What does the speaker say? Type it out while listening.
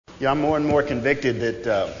Yeah, I'm more and more convicted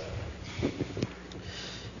that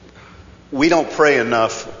we don't pray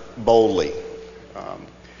enough boldly.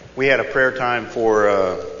 We had a prayer time for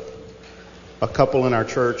a couple in our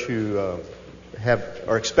church who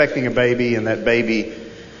are expecting a baby, and that baby,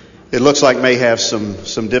 it looks like, may have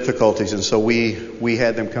some difficulties. And so we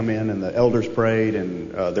had them come in, and the elders prayed,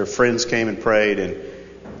 and their friends came and prayed,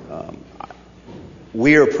 and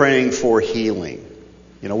we are praying for healing.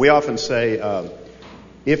 You know, we often say,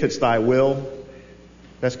 if it's thy will,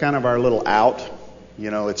 that's kind of our little out.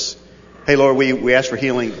 You know, it's, hey, Lord, we ask for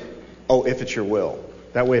healing. Oh, if it's your will.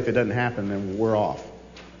 That way, if it doesn't happen, then we're off.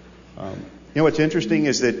 You know, what's interesting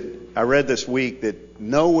is that I read this week that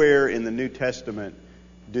nowhere in the New Testament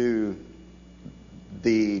do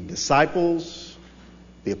the disciples,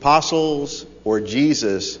 the apostles, or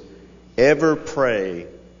Jesus ever pray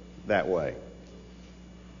that way.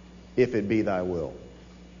 If it be thy will.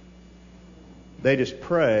 They just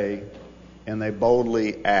pray and they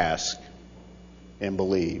boldly ask and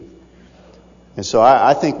believe. And so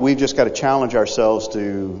I think we've just got to challenge ourselves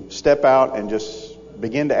to step out and just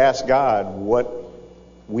begin to ask God what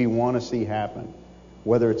we want to see happen.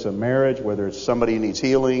 Whether it's a marriage, whether it's somebody who needs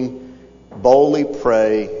healing, boldly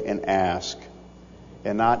pray and ask.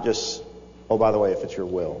 And not just, oh, by the way, if it's your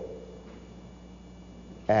will.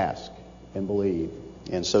 Ask and believe.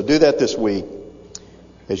 And so do that this week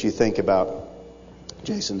as you think about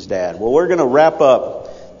Jason's dad. Well, we're going to wrap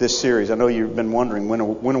up this series. I know you've been wondering, when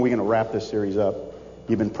are we going to wrap this series up?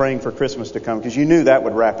 You've been praying for Christmas to come because you knew that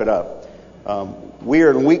would wrap it up. We are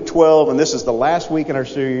in week 12, and this is the last week in our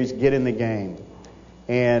series, Get in the Game.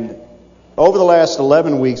 And over the last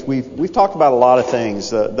 11 weeks, we've talked about a lot of things.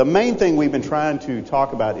 The main thing we've been trying to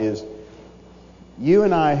talk about is you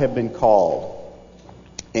and I have been called.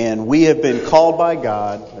 And we have been called by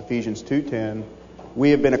God, Ephesians 2:10.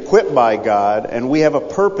 We have been equipped by God, and we have a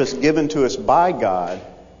purpose given to us by God.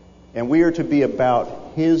 And we are to be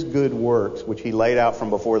about His good works, which He laid out from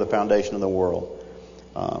before the foundation of the world.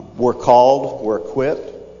 We're called, we're equipped.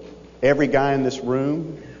 Every guy in this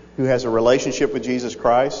room who has a relationship with Jesus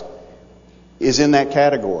Christ is in that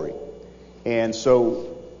category. And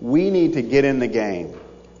so we need to get in the game.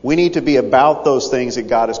 We need to be about those things that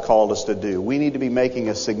God has called us to do. We need to be making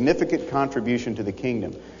a significant contribution to the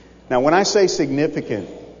kingdom. Now, when I say significant,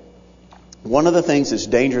 one of the things that's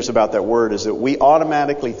dangerous about that word is that we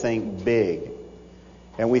automatically think big.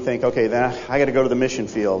 And we think, okay, then I got to go to the mission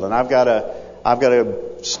field, and I've got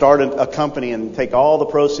to start a company and take all the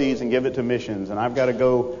proceeds and give it to missions, and I've got to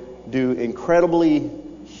go do incredibly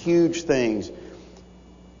huge things.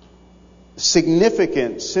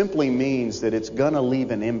 Significant simply means that it's going to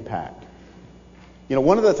leave an impact. You know,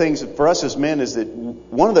 one of the things for us as men is that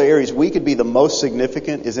one of the areas we could be the most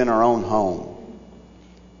significant is in our own home.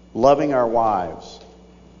 Loving our wives.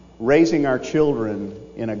 Raising our children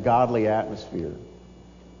in a godly atmosphere.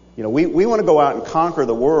 You know, we want to go out and conquer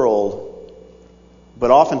the world, but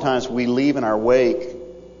oftentimes we leave in our wake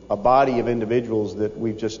a body of individuals that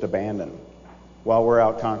we've just abandoned while we're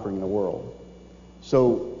out conquering the world.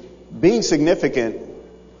 So being significant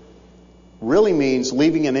really means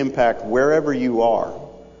leaving an impact wherever you are.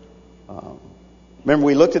 Remember,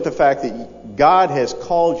 we looked at the fact that God has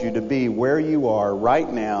called you to be where you are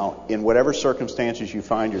right now in whatever circumstances you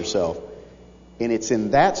find yourself. And it's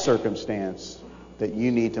in that circumstance that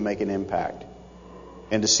you need to make an impact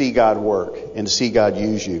and to see God work and to see God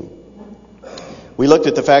use you. We looked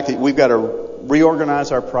at the fact that we've got to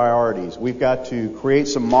reorganize our priorities. We've got to create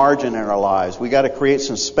some margin in our lives. We've got to create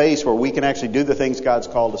some space where we can actually do the things God's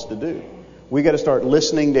called us to do. We've got to start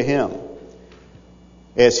listening to Him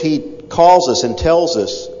as He calls us and tells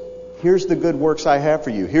us, here's the good works I have for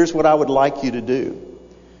you. Here's what I would like you to do.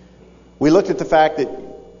 We looked at the fact that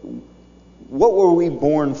what were we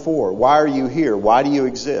born for? Why are you here? Why do you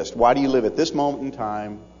exist? Why do you live at this moment in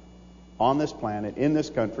time, on this planet, in this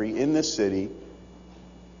country, in this city?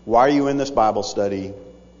 Why are you in this Bible study?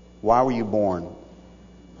 Why were you born?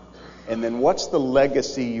 And then what's the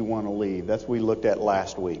legacy you want to leave? That's what we looked at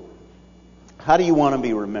last week. How do you want to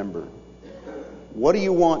be remembered? What do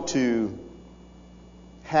you want to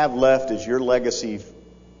have left as your legacy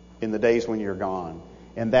in the days when you're gone?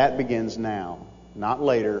 And that begins now. Not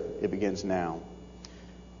later, it begins now.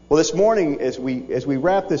 Well, this morning, as we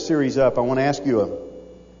wrap this series up, I want to ask you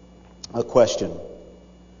a question.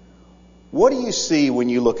 What do you see when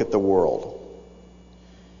you look at the world?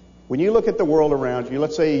 When you look at the world around you,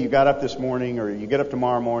 let's say you got up this morning, or you get up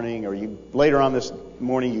tomorrow morning, or you later on this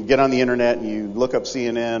morning you get on the internet and you look up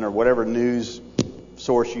CNN or whatever news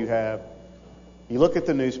source you have. You look at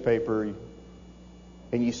the newspaper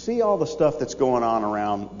and you see all the stuff that's going on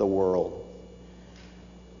around the world.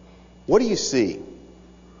 what do you see?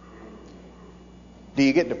 Do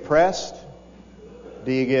you get depressed?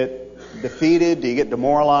 Do you get defeated? Do you get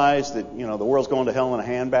demoralized that, the world's going to hell in a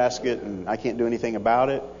handbasket and I can't do anything about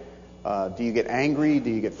it? Do you get angry? Do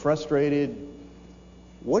you get frustrated?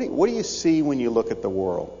 What do you see when you look at the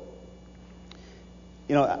world?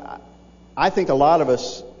 I think a lot of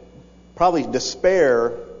us probably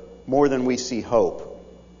despair more than we see hope.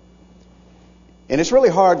 And it's really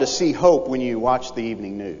hard to see hope when you watch the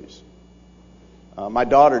evening news. My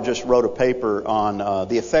daughter just wrote a paper on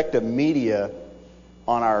the effect of media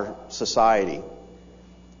on our society.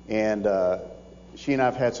 And she and I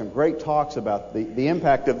have had some great talks about the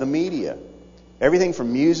impact of the media. Everything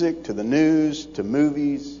from music to the news to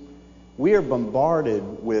movies. We are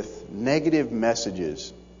bombarded with negative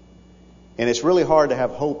messages. And it's really hard to have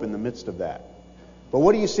hope in the midst of that. But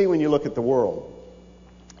what do you see when you look at the world?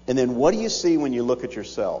 And then what do you see when you look at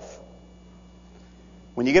yourself?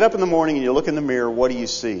 When you get up in the morning and you look in the mirror, what do you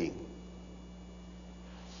see?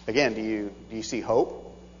 Again, do you see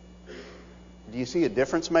hope? Do you see a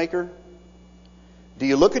difference maker? Do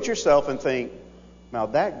you look at yourself and think, now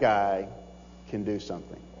that guy can do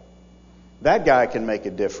something. That guy can make a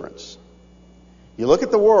difference. You look at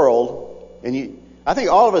the world, and I think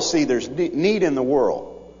all of us see there's need in the world.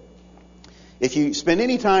 If you spend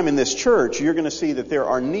any time in this church, you're going to see that there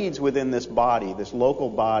are needs within this body, this local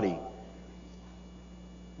body.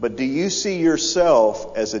 But do you see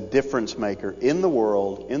yourself as a difference maker in the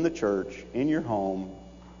world, in the church, in your home,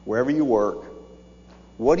 wherever you work?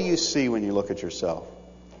 What do you see when you look at yourself?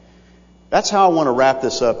 That's how I want to wrap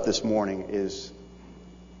this up this morning.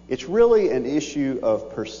 It's really an issue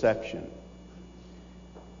of perception.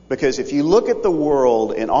 Because if you look at the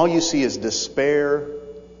world and all you see is despair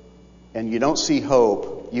and you don't see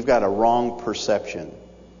hope, you've got a wrong perception.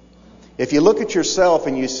 If you look at yourself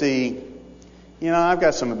and you see, I've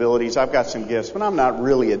got some abilities, I've got some gifts, but I'm not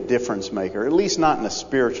really a difference maker, at least not in a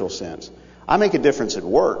spiritual sense. I make a difference at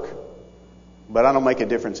work, but I don't make a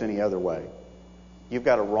difference any other way. You've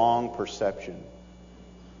got a wrong perception.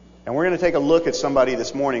 And we're going to take a look at somebody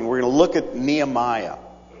this morning. We're going to look at Nehemiah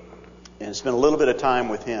and spend a little bit of time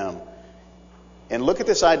with him. And look at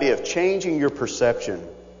this idea of changing your perception.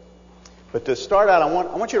 But to start out, I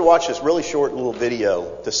want you to watch this really short little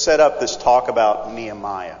video to set up this talk about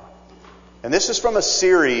Nehemiah. And this is from a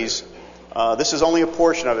series. This is only a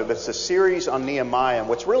portion of it, but it's a series on Nehemiah. And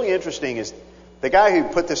what's really interesting is the guy who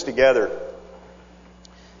put this together,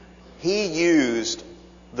 he used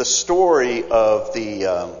the story of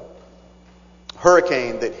the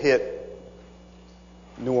hurricane that hit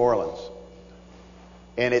New Orleans.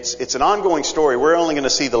 And it's an ongoing story. We're only going to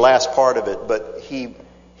see the last part of it, but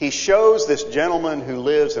he shows this gentleman who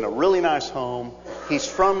lives in a really nice home. He's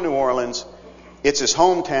from New Orleans. It's his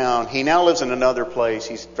hometown. He now lives in another place.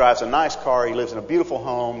 He drives a nice car. He lives in a beautiful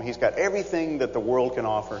home. He's got everything that the world can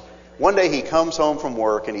offer. One day he comes home from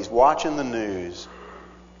work and he's watching the news.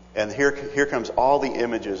 And here comes all the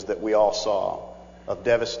images that we all saw of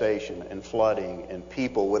devastation and flooding and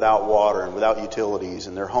people without water and without utilities,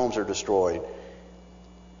 and their homes are destroyed.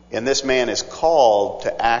 And this man is called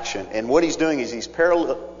to action. And what he's doing is he's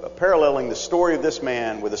paralleling the story of this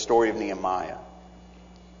man with the story of Nehemiah.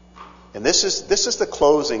 And this is the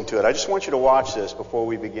closing to it. I just want you to watch this before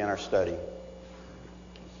we begin our study.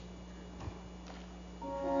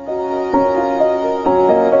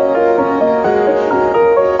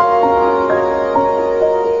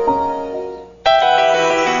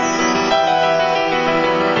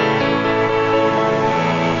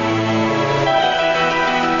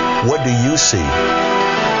 What do you see?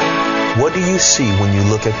 What do you see when you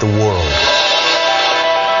look at the world?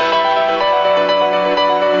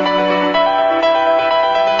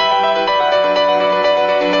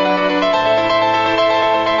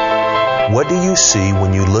 What do you see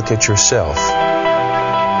when you look at yourself?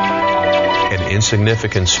 An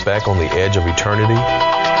insignificant speck on the edge of eternity?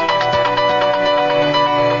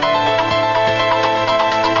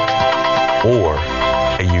 Or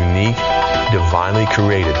a unique, divinely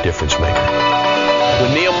created difference maker?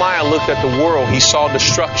 When Nehemiah looked at the world, he saw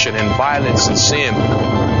destruction and violence and sin.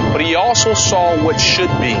 But he also saw what should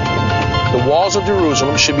be. The walls of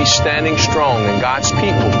Jerusalem should be standing strong, and God's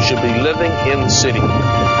people should be living in the city.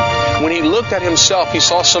 When he looked at himself, he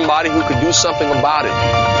saw somebody who could do something about it.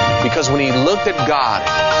 Because when he looked at God,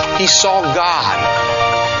 he saw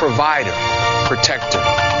God, provider, protector,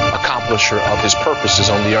 accomplisher of his purposes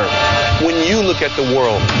on the earth. When you look at the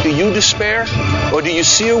world, do you despair? Or do you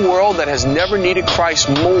see a world that has never needed Christ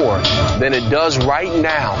more than it does right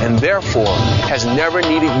now, and therefore has never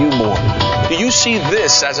needed you more? Do you see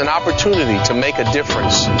this as an opportunity to make a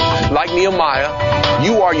difference? Like Nehemiah,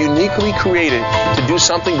 you are uniquely created to do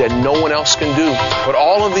something that no one else can do. But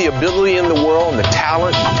all of the ability in the world and the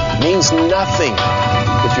talent means nothing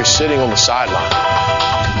if you're sitting on the sideline.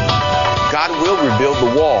 God will rebuild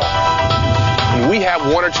the wall. And we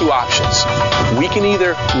have one or two options. We can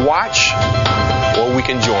either watch or we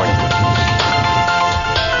can join.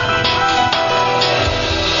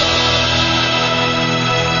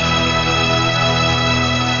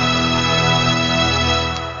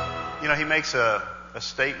 He makes a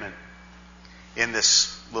statement in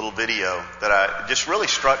this little video that just really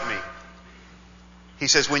struck me. He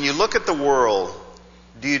says, when you look at the world,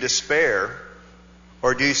 do you despair,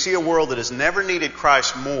 or do you see a world that has never needed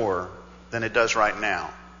Christ more than it does right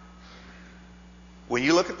now? When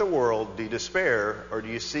you look at the world, do you despair, or do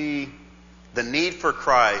you see the need for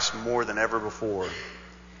Christ more than ever before,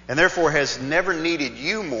 and therefore has never needed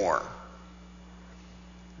you more?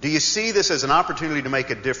 Do you see this as an opportunity to make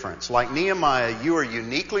a difference? Like Nehemiah, you are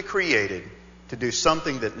uniquely created to do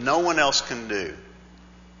something that no one else can do.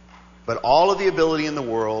 But all of the ability in the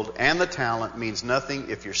world and the talent means nothing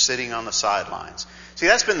if you're sitting on the sidelines. See,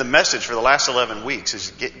 that's been the message for the last 11 weeks,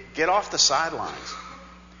 is get off the sidelines.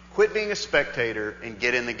 Quit being a spectator and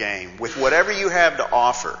get in the game with whatever you have to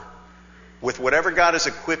offer, with whatever God has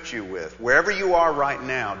equipped you with, wherever you are right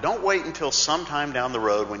now. Don't wait until sometime down the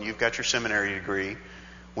road when you've got your seminary degree,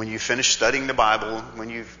 when you've finished studying the Bible, when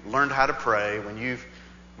you've learned how to pray, when you've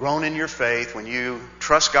grown in your faith, when you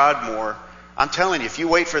trust God more. I'm telling you, if you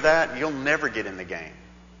wait for that, you'll never get in the game.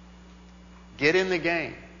 Get in the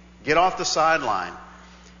game. Get off the sideline.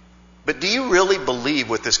 But do you really believe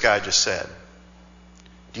what this guy just said?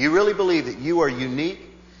 Do you really believe that you are unique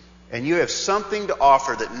and you have something to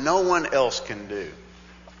offer that no one else can do?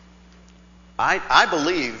 I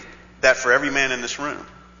believe that for every man in this room.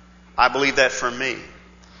 I believe that for me.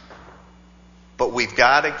 But we've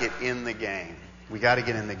got to get in the game. We've got to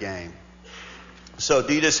get in the game. So,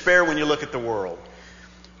 do you despair when you look at the world?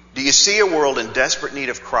 Do you see a world in desperate need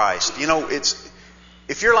of Christ? You know,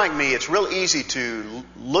 if you're like me, it's real easy to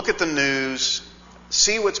look at the news,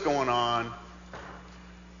 see what's going on,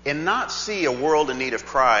 and not see a world in need of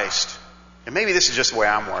Christ. And maybe this is just the way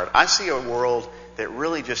I'm wired. I see a world that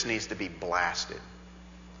really just needs to be blasted.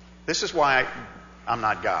 This is why I'm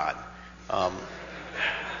not God.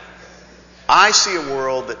 I see a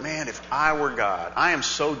world that, man, if I were God, I am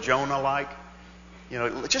so Jonah-like. You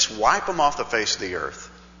know, just wipe them off the face of the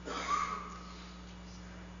earth.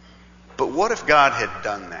 But what if God had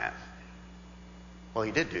done that? Well,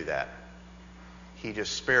 He did do that. He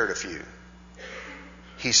just spared a few.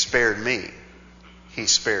 He spared me. He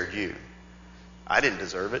spared you. I didn't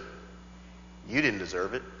deserve it. You didn't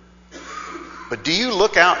deserve it. But do you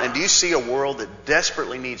look out and do you see a world that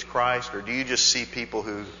desperately needs Christ, or do you just see people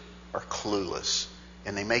who are clueless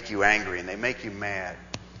and they make you angry and they make you mad?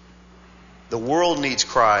 The world needs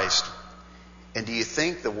Christ, and do you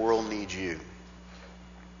think the world needs you?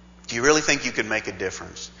 Do you really think you could make a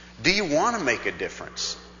difference? Do you want to make a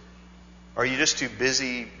difference? Or are you just too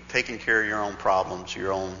busy taking care of your own problems,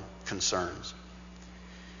 your own concerns?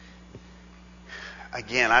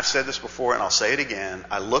 Again, I've said this before and I'll say it again.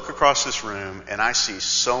 I look across this room and I see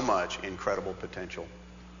so much incredible potential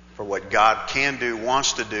for what God can do,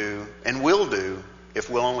 wants to do, and will do if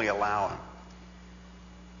we'll only allow Him.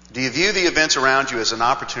 Do you view the events around you as an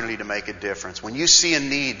opportunity to make a difference? When you see a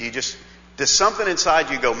need, does something inside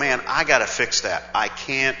you go, man, I got to fix that. I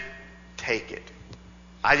can't take it.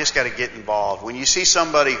 I just got to get involved. When you see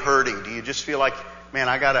somebody hurting, do you just feel like, man,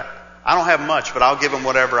 I don't have much, but I'll give them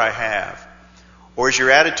whatever I have? Or is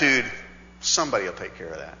your attitude, somebody will take care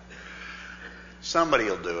of that. Somebody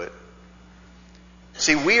will do it.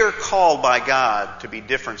 See, we are called by God to be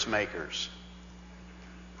difference makers.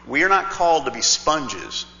 We are not called to be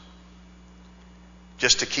sponges.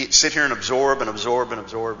 Just to sit here and absorb and absorb and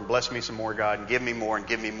absorb and bless me some more, God, and give me more and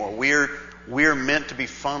give me more. We are meant to be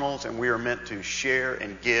funnels, and we are meant to share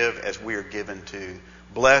and give as we are given to.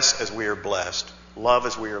 Bless as we are blessed. Love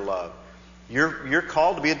as we are loved. You're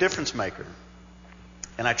called to be a difference maker.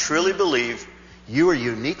 And I truly believe you are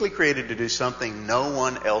uniquely created to do something no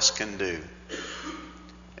one else can do.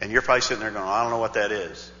 And you're probably sitting there going, I don't know what that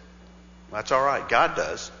is. That's all right. God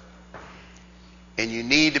does. And you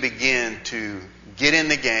need to begin to get in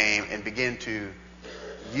the game and begin to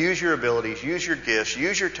use your abilities, use your gifts,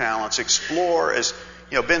 use your talents, explore. As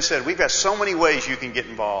Ben said, we've got so many ways you can get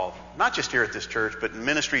involved, not just here at this church, but in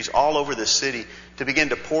ministries all over this city, to begin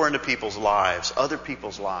to pour into people's lives, other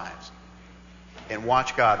people's lives, and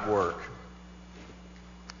watch God work.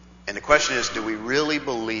 And the question is, do we really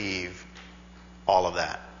believe all of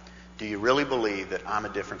that? Do you really believe that I'm a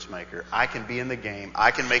difference maker? I can be in the game. I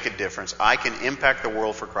can make a difference. I can impact the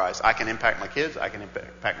world for Christ. I can impact my kids. I can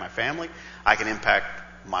impact my family. I can impact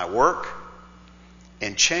my work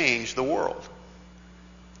and change the world.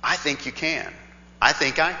 I think you can. I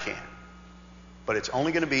think I can. But it's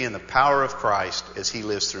only going to be in the power of Christ as He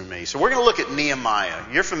lives through me. So we're going to look at Nehemiah.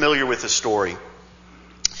 You're familiar with the story.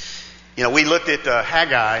 You know, we looked at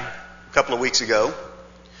Haggai a couple of weeks ago.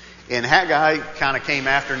 And Haggai kind of came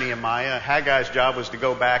after Nehemiah. Haggai's job was to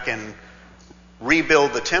go back and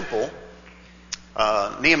rebuild the temple.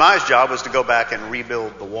 Nehemiah's job was to go back and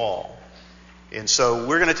rebuild the wall. And so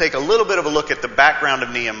we're going to take a little bit of a look at the background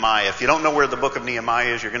of Nehemiah. If you don't know where the book of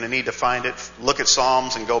Nehemiah is, you're going to need to find it. Look at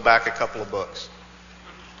Psalms and go back a couple of books.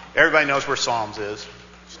 Everybody knows where Psalms is.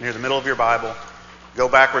 It's near the middle of your Bible. Go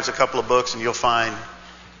backwards a couple of books and you'll find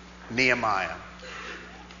Nehemiah.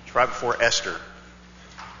 It's right before Esther.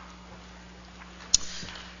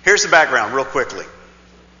 Here's the background real quickly.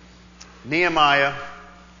 Nehemiah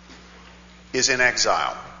is in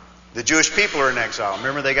exile. The Jewish people are in exile.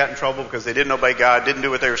 Remember, they got in trouble because they didn't obey God, didn't do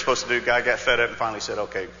what they were supposed to do. God got fed up and finally said,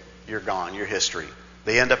 okay, you're gone, you're history.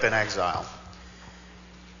 They end up in exile.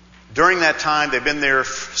 During that time, they've been there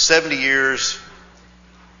 70 years.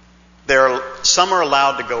 Some are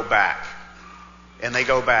allowed to go back, and they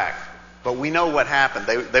go back. But we know what happened.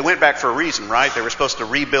 They went back for a reason, right? They were supposed to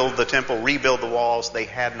rebuild the temple, rebuild the walls. They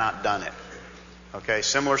had not done it. Okay,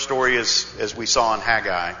 similar story as we saw in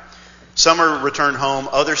Haggai. Some are returned home,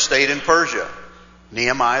 others stayed in Persia.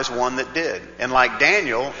 Nehemiah is one that did. And like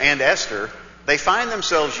Daniel and Esther, they find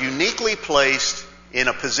themselves uniquely placed in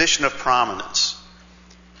a position of prominence.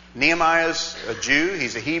 Nehemiah's a Jew,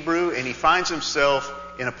 he's a Hebrew, and he finds himself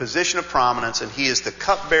in a position of prominence, and he is the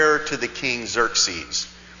cupbearer to the king Xerxes.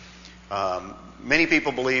 Many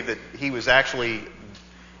people believe that he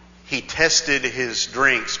tested his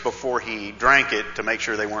drinks before he drank it to make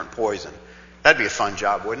sure they weren't poisoned. That'd be a fun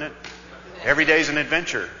job, wouldn't it? Every day's an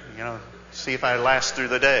adventure, see if I last through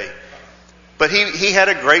the day. But he had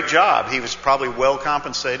a great job. He was probably well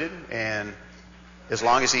compensated, and as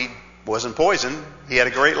long as he wasn't poisoned, he had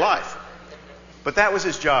a great life. But that was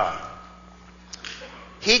his job.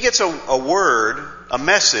 He gets a word, a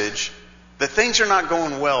message, that things are not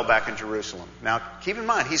going well back in Jerusalem. Now, keep in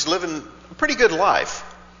mind, he's living a pretty good life.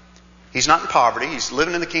 He's not in poverty. He's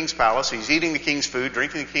living in the king's palace. He's eating the king's food,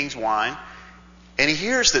 drinking the king's wine. And he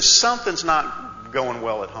hears that something's not going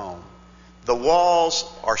well at home. The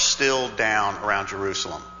walls are still down around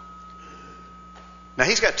Jerusalem. Now,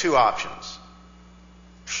 he's got two options.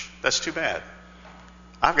 That's too bad.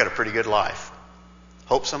 I've got a pretty good life.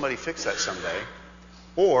 Hope somebody fix that someday.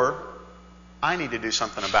 Or, I need to do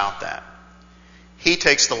something about that. He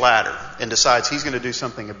takes the latter and decides he's going to do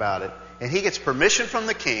something about it. And he gets permission from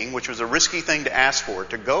the king, which was a risky thing to ask for,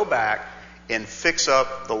 to go back and fix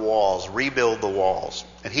up the walls, rebuild the walls.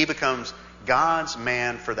 And he becomes God's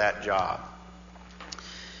man for that job.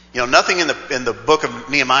 Nothing in the book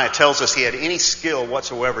of Nehemiah tells us he had any skill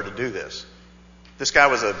whatsoever to do this. This guy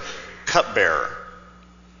was a cupbearer.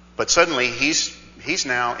 But suddenly he's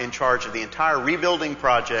now in charge of the entire rebuilding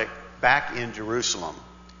project back in Jerusalem.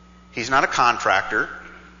 He's not a contractor.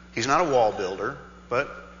 He's not a wall builder. But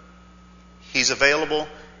he's available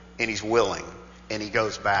and he's willing. And he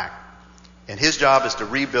goes back. And his job is to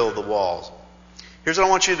rebuild the walls. Here's what I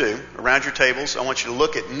want you to do. Around your tables, I want you to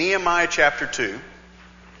look at Nehemiah chapter 2.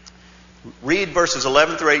 Read verses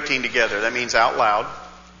 11 through 18 together. That means out loud.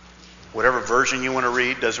 Whatever version you want to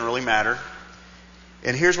read, doesn't really matter.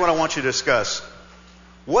 And here's what I want you to discuss.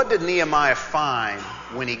 What did Nehemiah find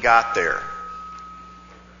when he got there?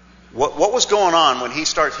 What was going on when he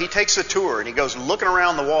takes a tour and he goes looking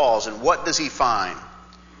around the walls, and what does he find?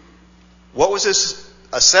 What was his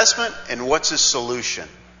assessment and what's his solution?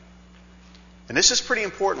 And this is pretty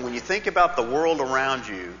important. When you think about the world around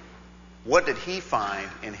you, what did he find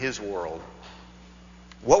in his world?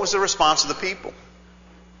 What was the response of the people?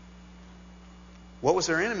 What was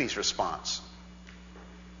their enemy's response?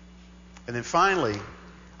 And then finally,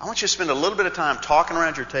 I want you to spend a little bit of time talking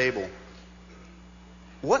around your table.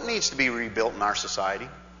 What needs to be rebuilt in our society?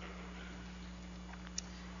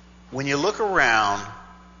 When you look around,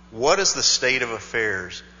 what is the state of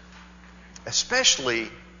affairs? Especially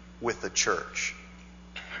with the church.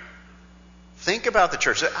 Think about the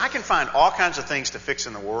church. I can find all kinds of things to fix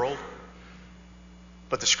in the world.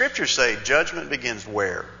 But the scriptures say judgment begins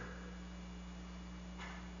where?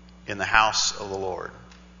 In the house of the Lord.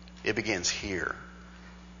 It begins here.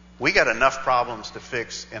 We got enough problems to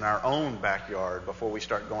fix in our own backyard before we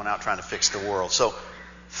start going out trying to fix the world. So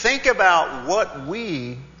think about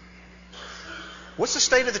what's the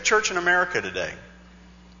state of the church in America today?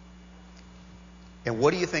 And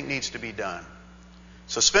what do you think needs to be done?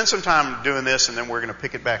 So spend some time doing this, and then we're going to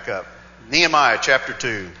pick it back up. Nehemiah chapter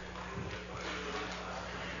 2.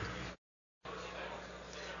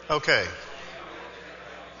 Okay.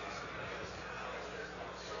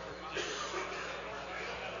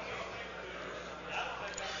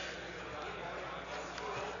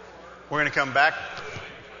 We're going to come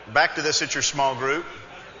back to this at your small group.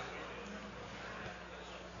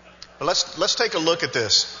 But let's take a look at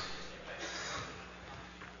this.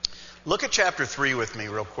 Look at chapter 3 with me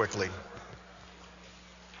real quickly.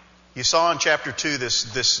 You saw in chapter 2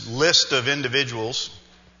 this list of individuals.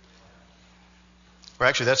 Or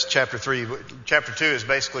actually, that's chapter 3. Chapter 2 is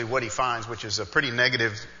basically what he finds, which is a pretty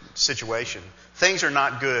negative situation. Things are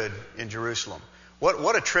not good in Jerusalem.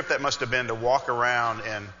 What a trip that must have been to walk around,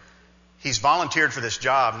 and he's volunteered for this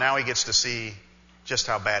job. Now he gets to see just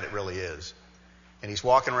how bad it really is. And he's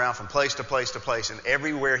walking around from place to place to place, and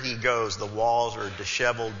everywhere he goes, the walls are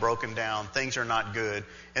disheveled, broken down, things are not good,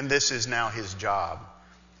 and this is now his job.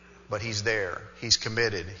 But he's there. He's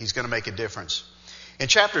committed. He's going to make a difference. In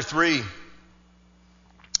chapter 3,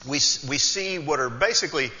 we see what are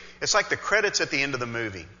basically, it's like the credits at the end of the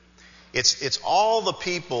movie. It's all the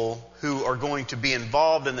people who are going to be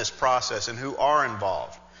involved in this process and who are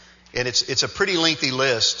involved. And it's a pretty lengthy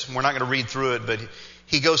list. We're not going to read through it, but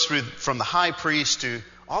he goes through from the high priest to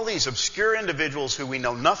all these obscure individuals who we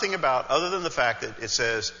know nothing about other than the fact that it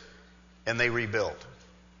says, and they rebuilt,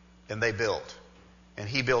 and they built, and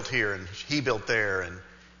he built here, and he built there. And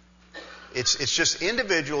it's just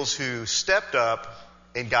individuals who stepped up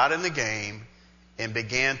and got in the game and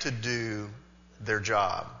began to do their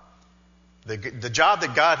job. The job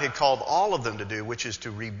that God had called all of them to do, which is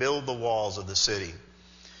to rebuild the walls of the city.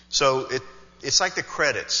 So it's like the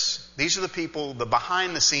credits. These are the people, the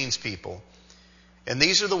behind-the-scenes people. And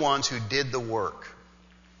these are the ones who did the work.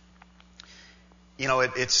 You know,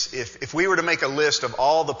 if we were to make a list of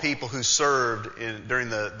all the people who served during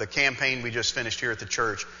the campaign we just finished here at the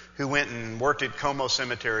church, who went and worked at Como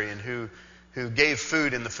Cemetery, and who gave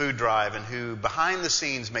food in the food drive, and who behind the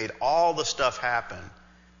scenes made all the stuff happen,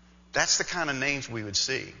 that's the kind of names we would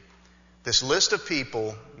see. This list of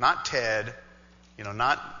people, not Ted,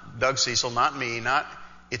 not Doug Cecil, not me,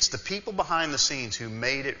 it's the people behind the scenes who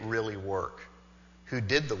made it really work, who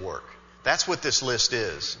did the work. That's what this list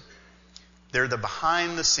is. They're the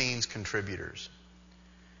behind the scenes contributors.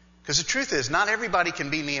 Because the truth is, not everybody can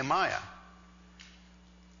be Nehemiah.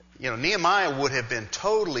 Nehemiah would have been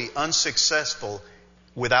totally unsuccessful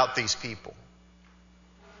without these people.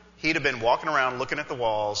 He'd have been walking around looking at the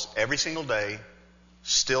walls every single day,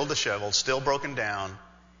 still disheveled, still broken down,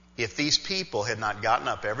 if these people had not gotten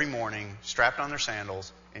up every morning, strapped on their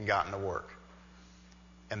sandals, and gotten to work.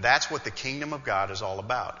 And that's what the kingdom of God is all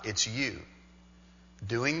about. It's you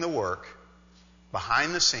doing the work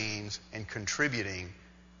behind the scenes and contributing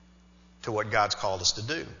to what God's called us to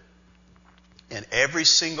do. And every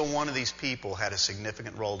single one of these people had a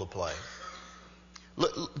significant role to play.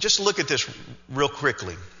 Just look at this real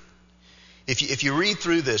quickly. If you read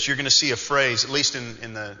through this, you're going to see a phrase, at least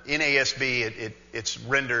in the NASB, it's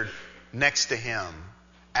rendered next to him,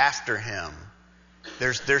 after him.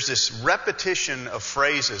 There's this repetition of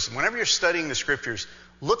phrases. Whenever you're studying the scriptures,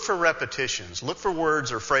 look for repetitions. Look for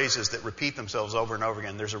words or phrases that repeat themselves over and over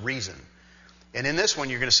again. There's a reason. And in this one,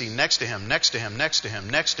 you're going to see next to him, next to him, next to him,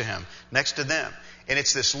 next to him, next to them. And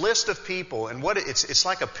it's this list of people, and it's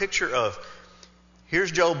like a picture of,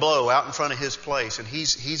 here's Joe Blow out in front of his place, and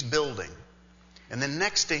he's building. And then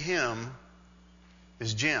next to him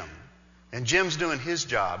is Jim. And Jim's doing his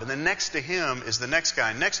job. And then next to him is the next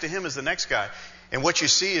guy. Next to him is the next guy. And what you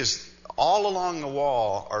see is all along the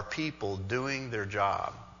wall are people doing their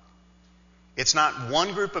job. It's not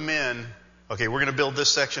one group of men, okay, we're going to build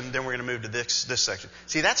this section, then we're going to move to this section.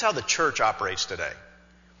 See, that's how the church operates today.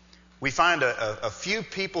 We find a few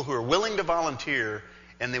people who are willing to volunteer,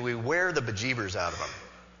 and then we wear the bejeebers out of them.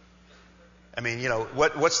 I mean,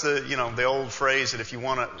 what's the old phrase that if you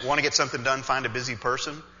want to get something done, find a busy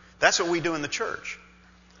person? That's what we do in the church.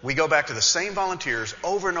 We go back to the same volunteers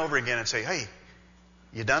over and over again and say, hey,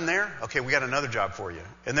 you done there? Okay, we got another job for you.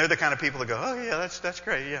 And they're the kind of people that go, oh yeah, that's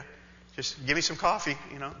great, yeah. Just give me some coffee,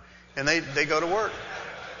 And they go to work.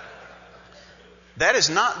 That is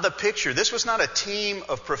not the picture. This was not a team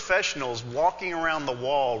of professionals walking around the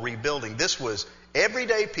wall rebuilding. This was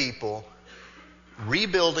everyday people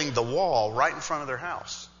rebuilding the wall right in front of their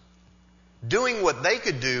house. Doing what they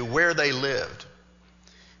could do where they lived.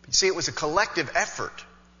 You see, it was a collective effort.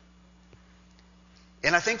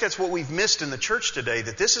 And I think that's what we've missed in the church today,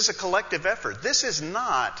 that this is a collective effort. This is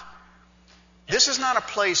not a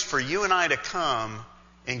place for you and I to come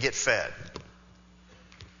and get fed.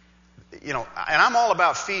 and I'm all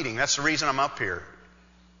about feeding. That's the reason I'm up here.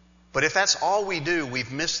 But if that's all we do,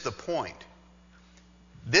 we've missed the point.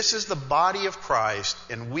 This is the body of Christ,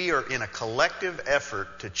 and we are in a collective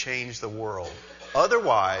effort to change the world.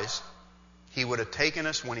 Otherwise, He would have taken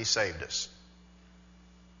us when He saved us.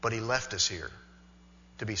 But He left us here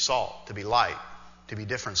to be salt, to be light, to be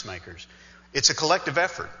difference makers. It's a collective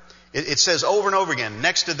effort. It says over and over again,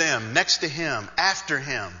 next to them, next to Him, after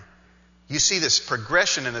Him. You see this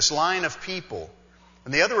progression in this line of people.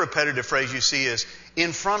 And the other repetitive phrase you see is,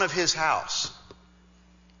 in front of His house.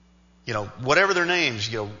 Whatever their names,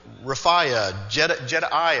 Raphiah,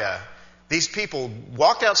 Jedaiah, these people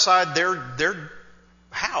walked outside their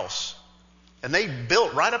house and they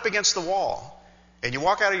built right up against the wall. And you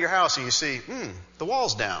walk out of your house and you see, the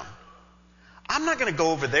wall's down. I'm not going to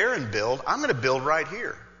go over there and build. I'm going to build right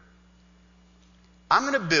here. I'm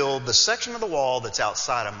going to build the section of the wall that's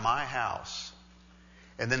outside of my house.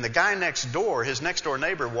 And then the guy next door, his next door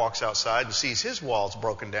neighbor, walks outside and sees his walls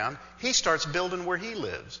broken down. He starts building where he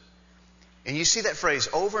lives. And you see that phrase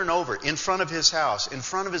over and over, in front of his house, in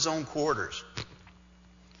front of his own quarters.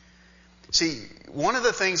 See, one of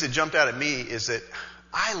the things that jumped out at me is that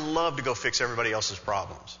I love to go fix everybody else's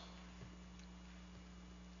problems.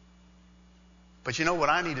 But what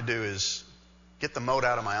I need to do is get the mote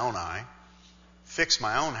out of my own eye, fix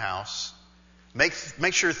my own house, make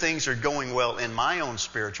sure things are going well in my own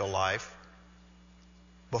spiritual life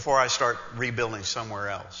before I start rebuilding somewhere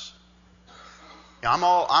else. I'm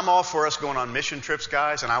all for us going on mission trips,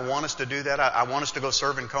 guys, and I want us to do that. I want us to go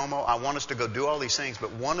serve in Como. I want us to go do all these things.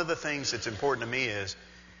 But one of the things that's important to me is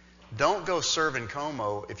don't go serve in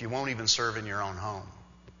Como if you won't even serve in your own home.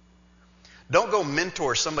 Don't go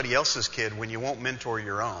mentor somebody else's kid when you won't mentor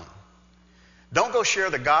your own. Don't go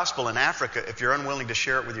share the gospel in Africa if you're unwilling to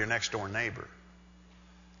share it with your next door neighbor.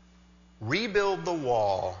 Rebuild the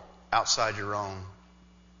wall outside your own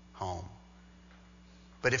home.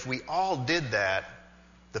 But if we all did that,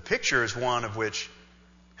 the picture is one of which,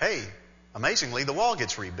 hey, amazingly, the wall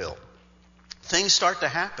gets rebuilt. Things start to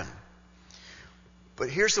happen. But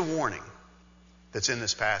here's the warning that's in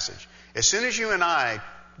this passage. As soon as you and I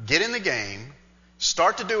get in the game,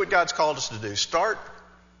 start to do what God's called us to do, start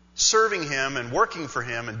serving Him and working for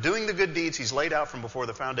Him and doing the good deeds He's laid out from before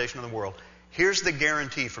the foundation of the world, here's the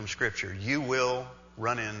guarantee from Scripture. You will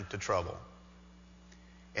run into trouble.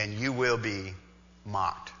 And you will be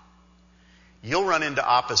mocked. You'll run into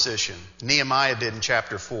opposition. Nehemiah did in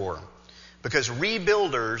chapter 4. Because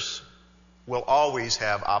rebuilders will always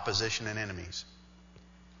have opposition and enemies.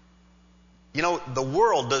 The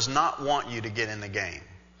world does not want you to get in the game.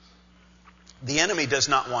 The enemy does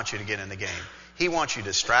not want you to get in the game. He wants you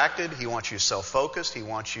distracted. He wants you self-focused. He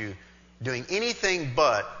wants you doing anything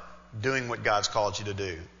but doing what God's called you to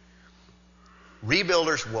do.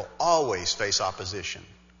 Rebuilders will always face opposition.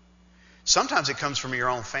 Sometimes it comes from your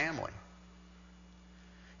own family.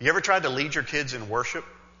 You ever tried to lead your kids in worship?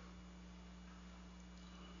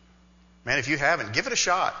 Man, if you haven't, give it a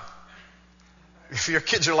shot. If your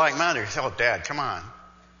kids are like mine, they're oh, Dad, come on.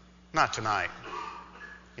 Not tonight.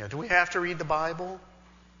 Do we have to read the Bible?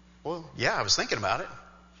 Well, yeah, I was thinking about it.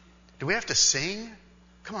 Do we have to sing?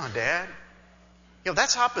 Come on, Dad.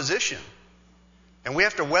 That's opposition. And we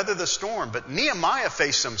have to weather the storm. But Nehemiah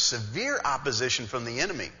faced some severe opposition from the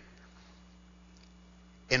enemy.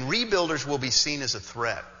 And rebuilders will be seen as a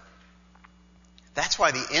threat. That's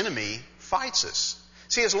why the enemy fights us.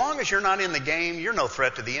 See, as long as you're not in the game, you're no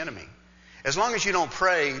threat to the enemy. As long as you don't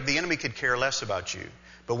pray, the enemy could care less about you.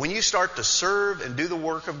 But when you start to serve and do the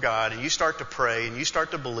work of God, and you start to pray, and you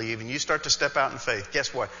start to believe, and you start to step out in faith,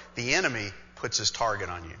 guess what? The enemy puts his target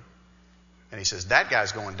on you. And he says, that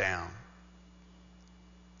guy's going down.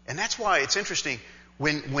 And that's why it's interesting.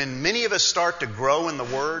 When many of us start to grow in the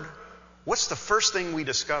Word, what's the first thing we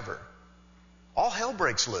discover? All hell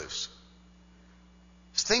breaks loose.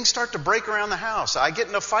 Things start to break around the house. I get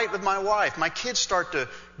in a fight with my wife. My kids start to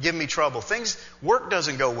give me trouble. Work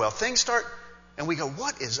doesn't go well. And we go,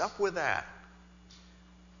 what is up with that?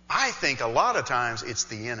 I think a lot of times it's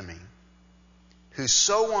the enemy who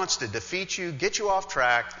so wants to defeat you, get you off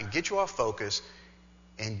track, and get you off focus,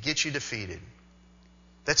 and get you defeated.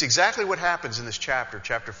 That's exactly what happens in this chapter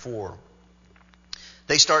 4.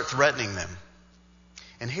 They start threatening them.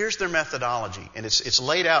 And here's their methodology, and it's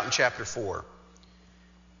laid out in chapter 4.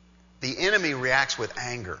 The enemy reacts with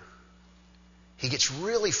anger. He gets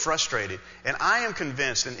really frustrated. And I am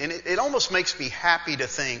convinced, and it almost makes me happy to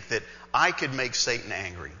think that I could make Satan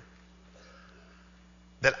angry.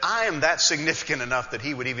 That I am that significant enough that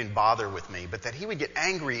he would even bother with me, but that he would get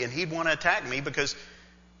angry and he'd want to attack me because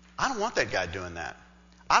I don't want that guy doing that.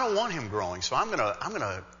 I don't want him growing, so I'm going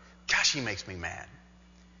to Gosh, he makes me mad.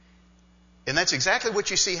 And that's exactly what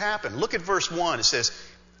you see happen. Look at verse 1. It says,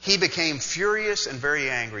 he became furious and very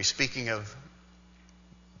angry, speaking of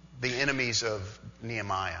the enemies of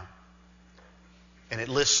Nehemiah. And it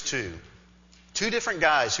lists two. Two different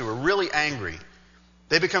guys who are really angry.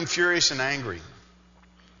 They become furious and angry.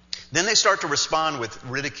 Then they start to respond with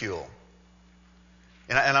ridicule.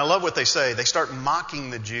 And I love what they say. They start mocking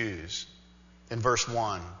the Jews in verse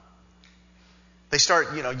 1. They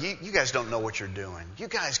start, you guys don't know what you're doing. You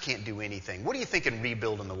guys can't do anything. What do you think in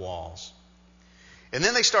rebuilding the walls? And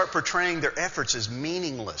then they start portraying their efforts as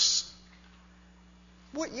meaningless.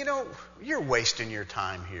 You're wasting your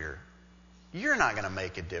time here. You're not going to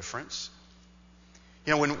make a difference.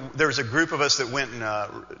 When there was a group of us that went and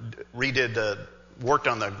worked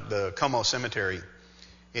on the Como Cemetery.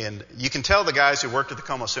 And you can tell the guys who worked at the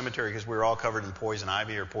Como Cemetery because we were all covered in poison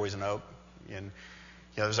ivy or poison oak. And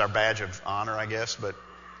it was our badge of honor, I guess. But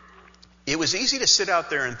it was easy to sit out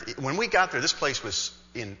there. And when we got there, this place was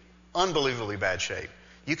in unbelievably bad shape.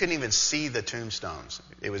 You couldn't even see the tombstones.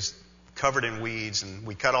 It was covered in weeds, and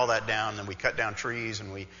we cut all that down, and we cut down trees,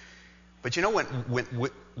 and But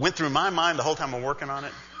what went through my mind the whole time I'm working on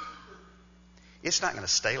it? It's not going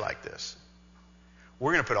to stay like this.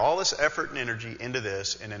 We're going to put all this effort and energy into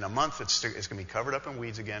this, and in a month it's going to be covered up in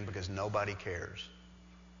weeds again because nobody cares.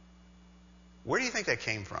 Where do you think that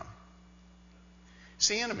came from? It's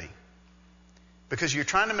the enemy. Because you're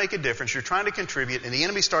trying to make a difference, you're trying to contribute, and the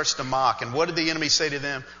enemy starts to mock. And what did the enemy say to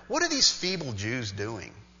them? What are these feeble Jews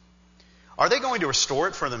doing? Are they going to restore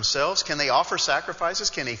it for themselves? Can they offer sacrifices?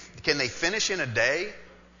 Can they finish in a day?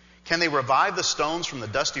 Can they revive the stones from the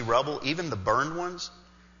dusty rubble, even the burned ones?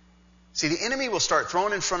 See, the enemy will start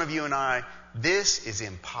throwing in front of you and I, this is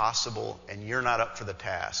impossible and you're not up for the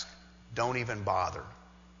task. Don't even bother.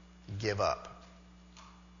 Give up.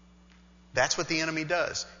 That's what the enemy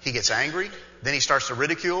does. He gets angry, then he starts to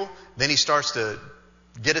ridicule, then he starts to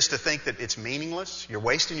get us to think that it's meaningless, you're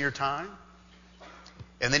wasting your time.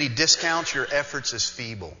 And then he discounts your efforts as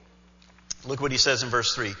feeble. Look what he says in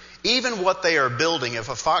verse 3. Even what they are building, if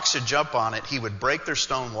a fox should jump on it, he would break their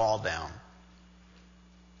stone wall down.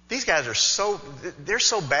 These guys they're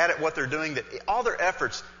so bad at what they're doing that all their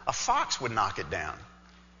efforts, a fox would knock it down,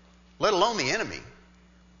 let alone the enemy.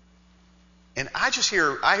 And I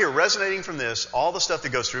hear resonating from this all the stuff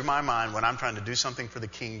that goes through my mind when I'm trying to do something for the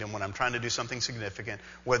kingdom, when I'm trying to do something significant,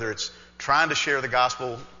 whether it's trying to share the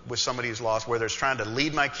gospel with somebody who's lost, whether it's trying to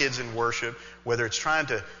lead my kids in worship, whether it's trying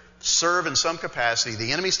to serve in some capacity.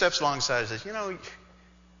 The enemy steps alongside and says,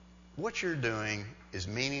 what you're doing is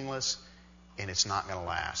meaningless and it's not going to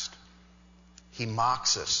last. He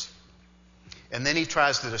mocks us. And then he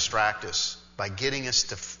tries to distract us by getting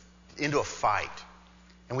us into a fight.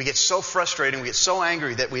 And we get so frustrated, we get so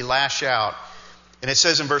angry that we lash out. And it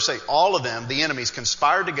says in verse 8, all of them, the enemies,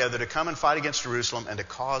 conspired together to come and fight against Jerusalem and to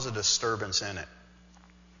cause a disturbance in it.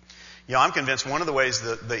 I'm convinced one of the ways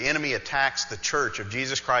the enemy attacks the church of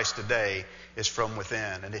Jesus Christ today is from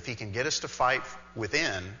within. And if he can get us to fight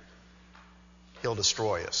within, he'll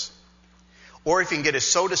destroy us. Or if he can get us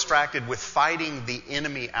so distracted with fighting the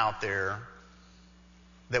enemy out there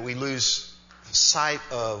that we lose sight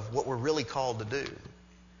of what we're really called to do.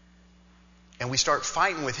 And we start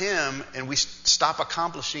fighting with him and we stop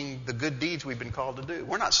accomplishing the good deeds we've been called to do.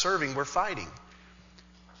 We're not serving, we're fighting.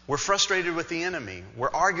 We're frustrated with the enemy.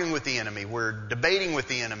 We're arguing with the enemy. We're debating with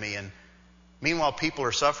the enemy. And meanwhile, people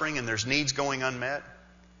are suffering and there's needs going unmet.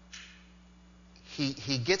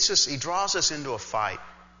 He draws us into a fight.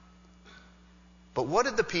 But what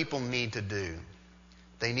did the people need to do?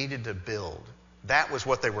 They needed to build. That was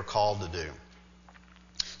what they were called to do.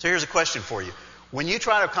 So here's a question for you. When you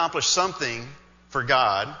try to accomplish something for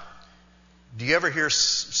God, do you ever hear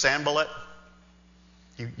Sanballat?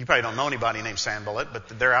 You probably don't know anybody named Sanballat,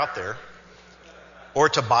 but they're out there. Or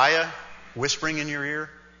Tobiah whispering in your ear.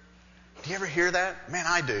 Do you ever hear that? Man,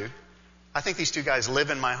 I do. I think these two guys live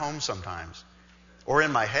in my home sometimes. Or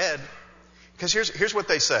in my head. Because here's what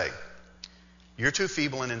they say. You're too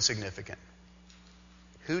feeble and insignificant.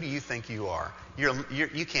 Who do you think you are?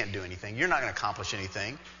 You can't do anything. You're not going to accomplish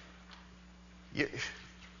anything.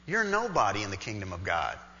 You're nobody in the kingdom of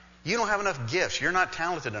God. You don't have enough gifts. You're not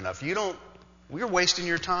talented enough. You're wasting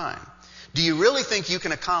your time. Do you really think you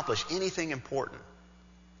can accomplish anything important?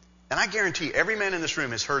 And I guarantee you, every man in this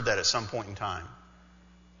room has heard that at some point in time.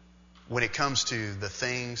 When it comes to the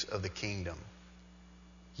things of the kingdom,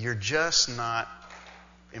 you're just not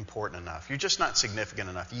important enough. You're just not significant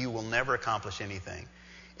enough. You will never accomplish anything.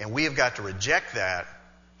 And we have got to reject that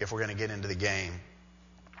if we're going to get into the game.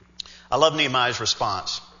 I love Nehemiah's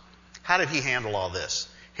response. How did he handle all this?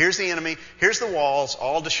 Here's the enemy. Here's the walls,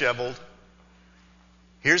 all disheveled.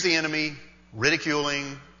 Here's the enemy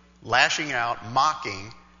ridiculing, lashing out,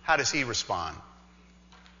 mocking. How does he respond?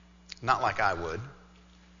 Not like I would.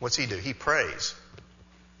 What's he do? He prays.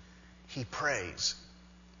 He prays.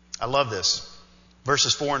 I love this.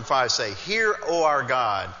 Verses 4 and 5 say, "Hear, O our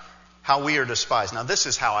God, how we are despised." Now this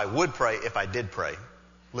is how I would pray if I did pray.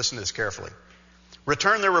 Listen to this carefully.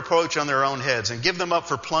 "Return their reproach on their own heads and give them up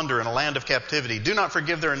for plunder in a land of captivity. Do not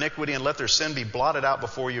forgive their iniquity and let their sin be blotted out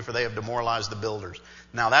before you, for they have demoralized the builders."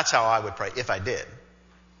 Now that's how I would pray if I did.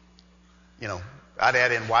 I'd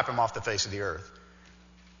add in, wipe them off the face of the earth.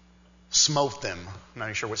 Smote them. I'm not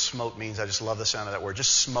even sure what smote means. I just love the sound of that word.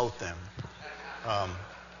 Just smote them.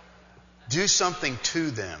 Do something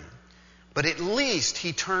to them. But at least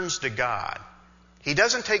he turns to God. He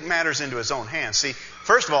doesn't take matters into his own hands. See,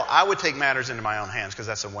 first of all, I would take matters into my own hands because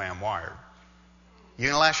that's the way I'm wired. You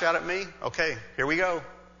going to lash out at me? Okay, here we go.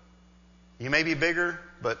 You may be bigger,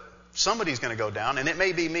 but somebody's going to go down. And it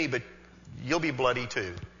may be me, but you'll be bloody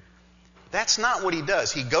too. That's not what he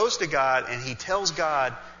does. He goes to God and he tells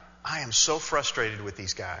God, "I am so frustrated with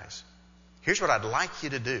these guys. Here's what I'd like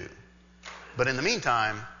you to do. But in the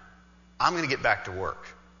meantime, I'm going to get back to work."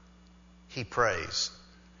 He prays.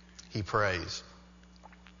 He prays.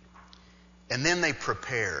 And then they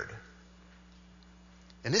prepared.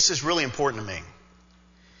 And this is really important to me.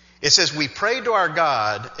 It says, "We prayed to our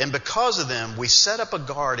God, and because of them, we set up a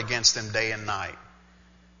guard against them day and night."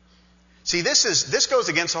 See, this goes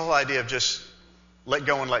against the whole idea of just let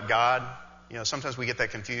go and let God. Sometimes we get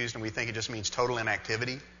that confused and we think it just means total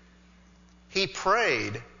inactivity. He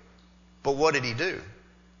prayed, but what did he do?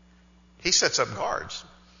 He sets up guards.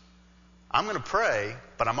 I'm going to pray,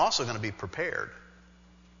 but I'm also going to be prepared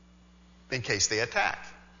in case they attack,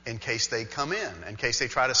 in case they come in case they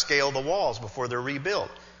try to scale the walls before they're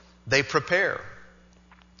rebuilt. They prepare.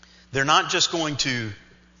 They're not just going to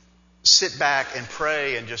sit back and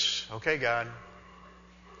pray and just, "Okay, God,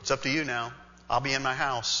 it's up to you now. I'll be in my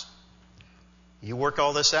house. You work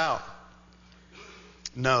all this out."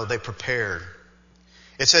 No, they prepared.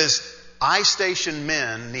 It says, "I stationed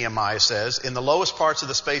men," Nehemiah says, "in the lowest parts of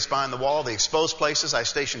the space behind the wall, the exposed places. I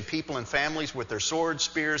stationed people and families with their swords,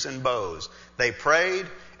 spears, and bows." They prayed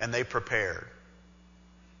and they prepared.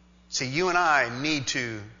 See, you and I need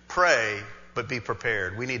to pray, but be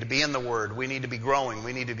prepared. We need to be in the Word. We need to be growing.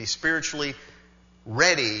 We need to be spiritually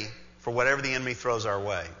ready for whatever the enemy throws our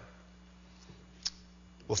way.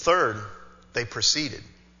 Well, third, they proceeded.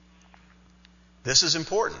 This is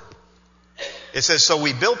important. It says, "So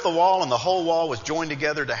we built the wall, and the whole wall was joined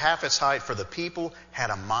together to half its height, for the people had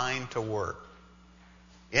a mind to work."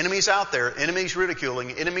 Enemies out there, enemies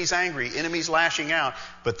ridiculing, enemies angry, enemies lashing out,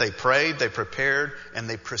 but they prayed, they prepared, and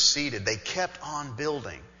they proceeded. They kept on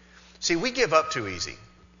building. See, we give up too easy.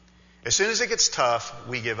 As soon as it gets tough,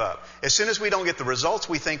 we give up. As soon as we don't get the results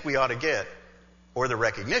we think we ought to get, or the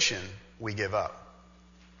recognition, we give up.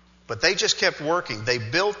 But they just kept working. They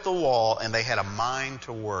built the wall, and they had a mind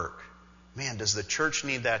to work. Man, does the church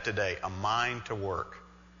need that today? A mind to work.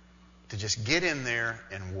 To just get in there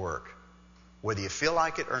and work. Whether you feel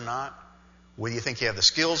like it or not, whether you think you have the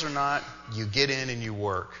skills or not, you get in and you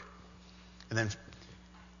work. And then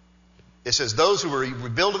it says, "Those who were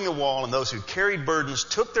rebuilding the wall and those who carried burdens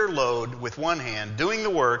took their load with one hand, doing the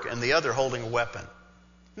work, and the other holding a weapon."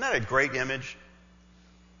 Isn't that a great image?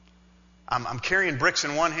 I'm carrying bricks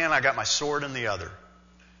in one hand, I got my sword in the other.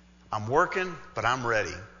 I'm working, but I'm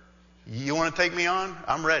ready. You want to take me on?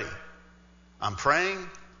 I'm ready. I'm praying,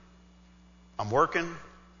 I'm working,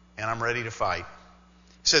 and I'm ready to fight.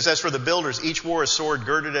 It says, "As for the builders, each wore a sword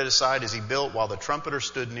girded at his side as he built, while the trumpeter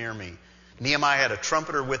stood near me." Nehemiah had a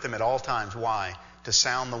trumpeter with him at all times. Why? To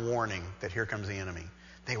sound the warning that here comes the enemy.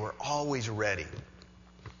 They were always ready.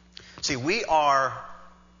 See, we are,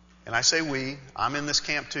 and I say we, I'm in this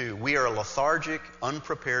camp too, we are a lethargic,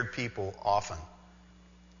 unprepared people often.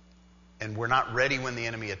 And we're not ready when the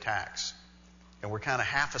enemy attacks. And we're kind of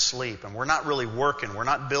half asleep, and we're not really working. We're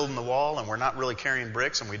not building the wall, and we're not really carrying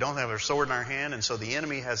bricks, and we don't have our sword in our hand, and so the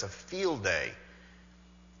enemy has a field day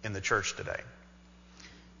in the church today.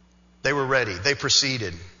 They were ready. They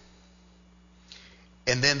proceeded.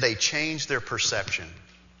 And then they changed their perception.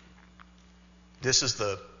 This is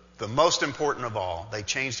the most important of all. They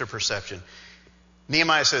changed their perception.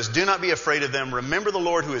 Nehemiah says, "Do not be afraid of them. Remember the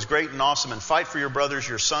Lord who is great and awesome, and fight for your brothers,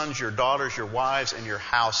 your sons, your daughters, your wives, and your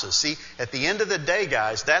houses." See, at the end of the day,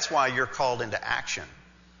 guys, that's why you're called into action.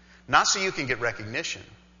 Not so you can get recognition,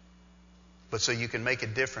 but so you can make a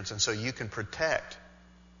difference and so you can protect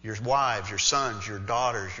your wives, your sons, your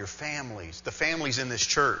daughters, your families, the families in this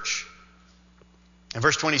church. And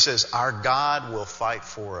verse 20 says, our God will fight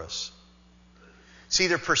for us. See,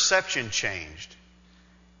 their perception changed.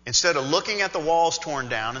 Instead of looking at the walls torn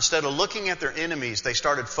down, instead of looking at their enemies, they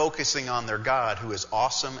started focusing on their God, who is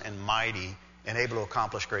awesome and mighty and able to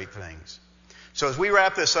accomplish great things. So as we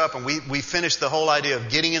wrap this up and we finish the whole idea of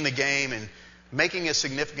getting in the game and making a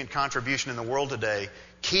significant contribution in the world today,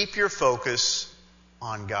 keep your focus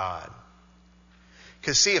on God.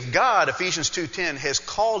 Because see, if God, Ephesians 2:10, has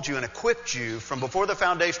called you and equipped you from before the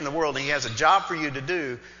foundation of the world, and He has a job for you to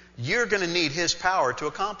do, you're going to need His power to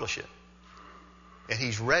accomplish it. And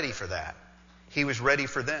He's ready for that. He was ready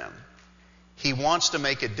for them. He wants to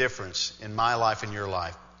make a difference in my life and your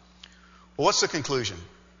life. Well, what's the conclusion?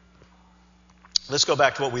 Let's go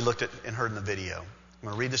back to what we looked at and heard in the video. I'm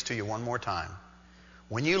going to read this to you one more time.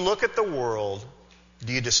 When you look at the world,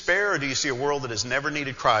 do you despair, or do you see a world that has never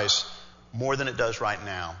needed Christ more than it does right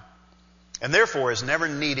now, and therefore has never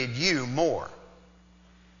needed you more?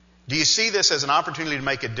 Do you see this as an opportunity to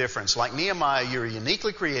make a difference? Like Nehemiah, you're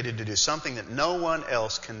uniquely created to do something that no one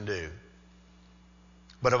else can do.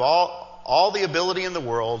 But of all the ability in the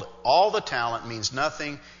world, all the talent means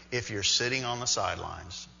nothing if you're sitting on the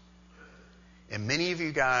sidelines. And many of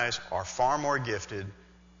you guys are far more gifted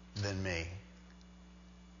than me,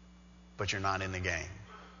 but you're not in the game.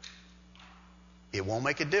 It won't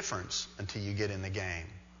make a difference until you get in the game.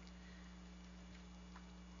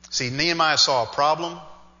 See, Nehemiah saw a problem.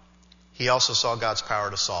 He also saw God's power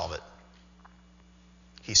to solve it.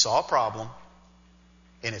 He saw a problem,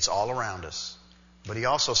 and it's all around us. But he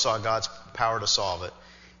also saw God's power to solve it.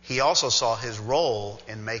 He also saw his role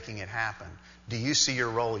in making it happen. Do you see your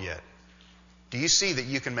role yet? Do you see that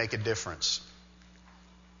you can make a difference?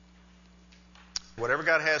 Whatever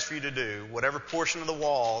God has for you to do, whatever portion of the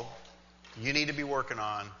wall you need to be working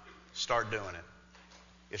on, start doing it.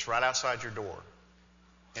 It's right outside your door.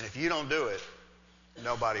 And if you don't do it,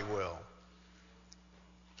 nobody will.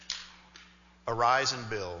 Arise and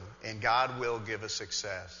build, and God will give us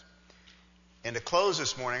success. And to close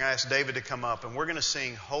this morning, I asked David to come up, and we're going to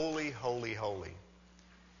sing Holy, Holy, Holy.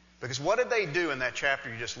 Because what did they do in that chapter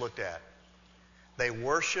you just looked at? They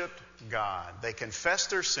worshiped God. They confessed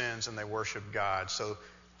their sins, and they worshiped God. So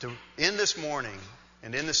to end this morning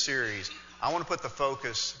and in this series, I want to put the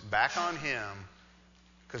focus back on Him,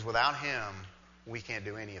 because without Him, we can't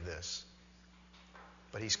do any of this.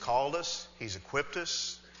 But He's called us, He's equipped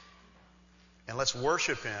us, and let's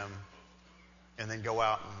worship Him and then go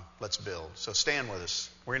out and let's build. So stand with us.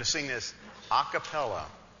 We're going to sing this a cappella.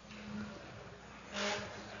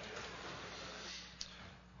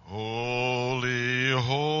 Holy,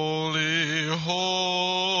 holy,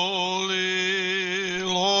 holy,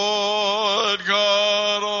 Lord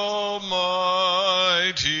God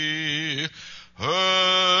Almighty,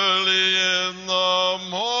 early in the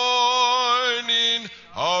morning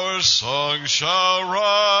our song shall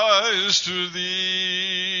rise to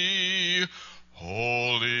Thee.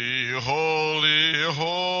 Holy, holy,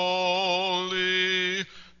 holy,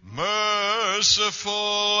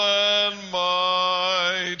 merciful and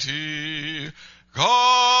mighty,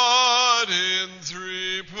 God in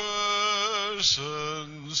three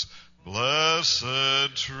persons,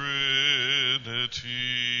 blessed Trinity.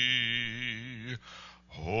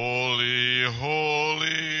 Holy,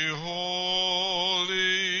 holy,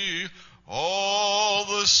 holy, all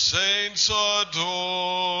the saints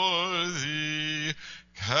adore Thee,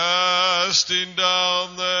 casting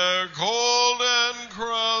down their golden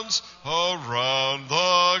crowns around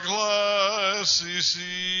the glassy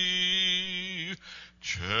sea.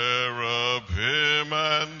 Cherubim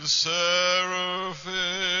and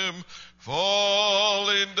seraphim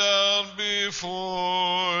falling down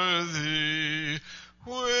before Thee,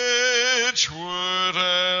 which word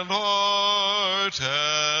and art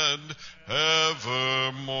and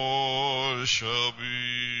evermore shall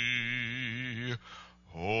be.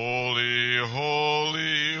 Holy,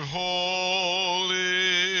 holy,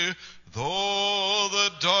 holy, though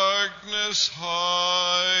the darkness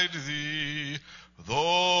hide Thee,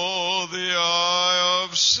 though the eye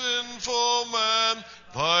of sinful man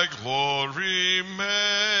Thy glory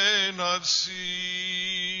may not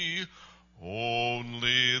see,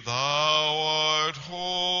 only Thou art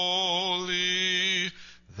holy,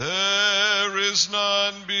 there is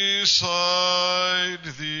none beside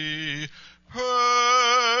Thee,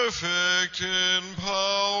 perfect in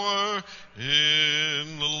power,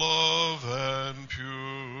 in love and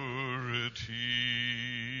purity.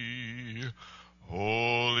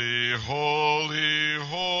 Holy, holy,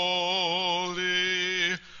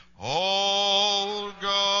 holy, all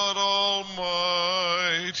God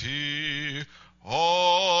Almighty,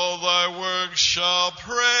 all Thy works shall shall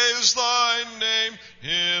praise thy name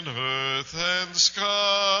in earth and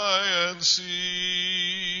sky and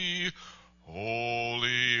sea.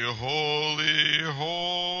 Holy, holy,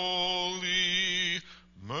 holy,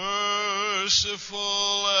 merciful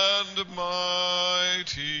and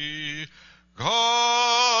mighty,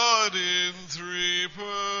 God in three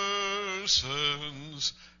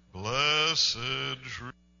persons, blessed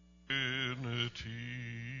Trinity.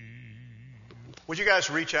 Would you guys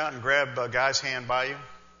reach out and grab a guy's hand by you?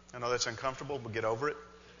 I know that's uncomfortable, but get over it.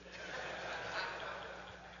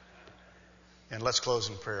 And let's close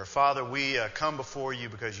in prayer. Father, we come before you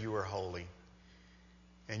because you are holy,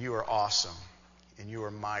 and you are awesome, and you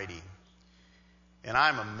are mighty. And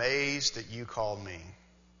I'm amazed that you called me.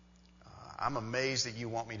 I'm amazed that you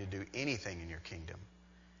want me to do anything in your kingdom.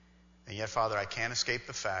 And yet, Father, I can't escape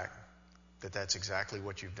the fact that that's exactly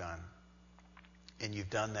what you've done. And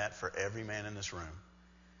you've done that for every man in this room.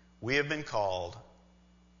 We have been called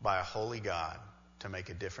by a holy God to make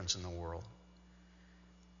a difference in the world.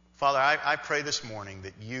 Father, I pray this morning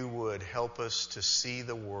that you would help us to see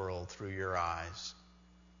the world through your eyes,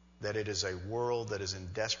 that it is a world that is in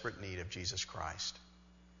desperate need of Jesus Christ.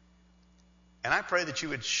 And I pray that you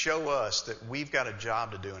would show us that we've got a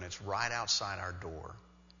job to do, and it's right outside our door.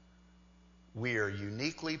 We are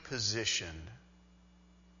uniquely positioned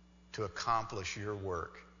to accomplish your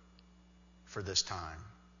work for this time.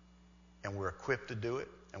 And we're equipped to do it,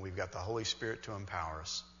 and we've got the Holy Spirit to empower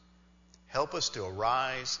us. Help us to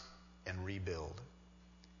arise and rebuild,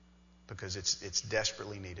 because it's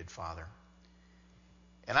desperately needed, Father.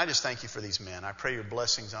 And I just thank you for these men. I pray your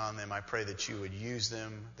blessings on them. I pray that you would use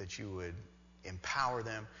them, that you would empower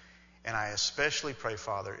them. And I especially pray,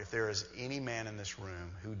 Father, if there is any man in this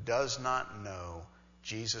room who does not know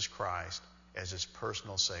Jesus Christ as his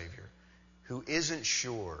personal Savior, who isn't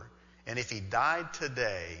sure, and if he died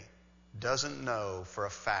today, doesn't know for a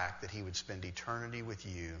fact that he would spend eternity with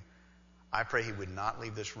you, I pray he would not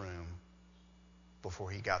leave this room before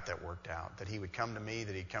he got that worked out. That he would come to me,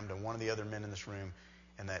 that he'd come to one of the other men in this room,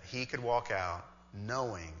 and that he could walk out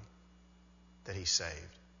knowing that he's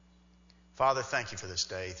saved. Father, thank you for this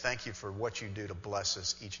day. Thank you for what you do to bless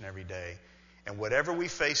us each and every day. And whatever we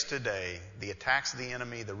face today, the attacks of the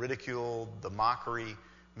enemy, the ridicule, the mockery,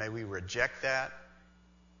 may we reject that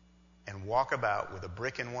and walk about with a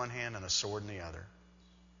brick in one hand and a sword in the other,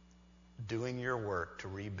 doing your work to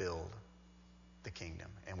rebuild the kingdom.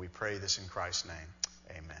 And we pray this in Christ's name.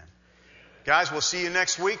 Amen. Guys, we'll see you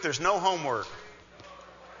next week. There's no homework.